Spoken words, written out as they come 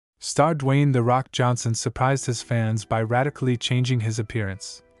Star Dwayne "The Rock" Johnson surprised his fans by radically changing his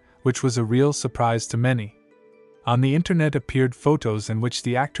appearance, which was a real surprise to many. On the internet appeared photos in which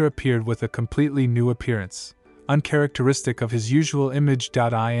the actor appeared with a completely new appearance, uncharacteristic of his usual image.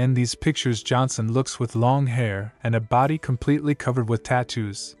 In these pictures, Johnson looks with long hair and a body completely covered with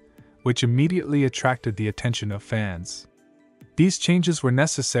tattoos, which immediately attracted the attention of fans. These changes were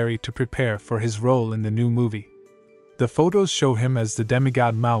necessary to prepare for his role in the new movie. The photos show him as the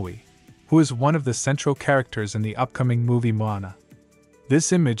demigod Maui, who is one of the central characters in the upcoming movie Moana.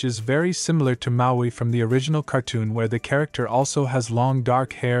 This image is very similar to Maui from the original cartoon, where the character also has long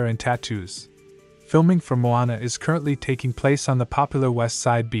dark hair and tattoos. Filming for Moana is currently taking place on the popular West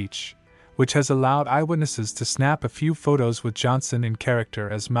Side beach, which has allowed eyewitnesses to snap a few photos with Johnson in character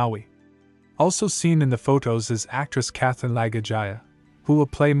as Maui. Also seen in the photos is actress Kathryn Lagajaya, who will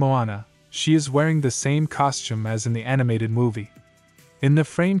play Moana. She is wearing the same costume as in the animated movie. In the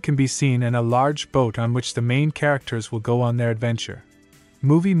frame can be seen a large boat on which the main characters will go on their adventure.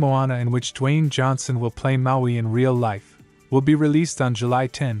 Movie Moana, in which Dwayne Johnson will play Maui in real life, will be released on July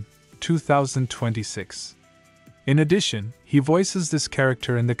 10, 2026. In addition, he voices this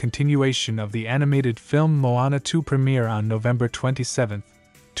character in the continuation of the animated film Moana 2 premiere on November 27,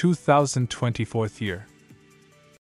 2024 year.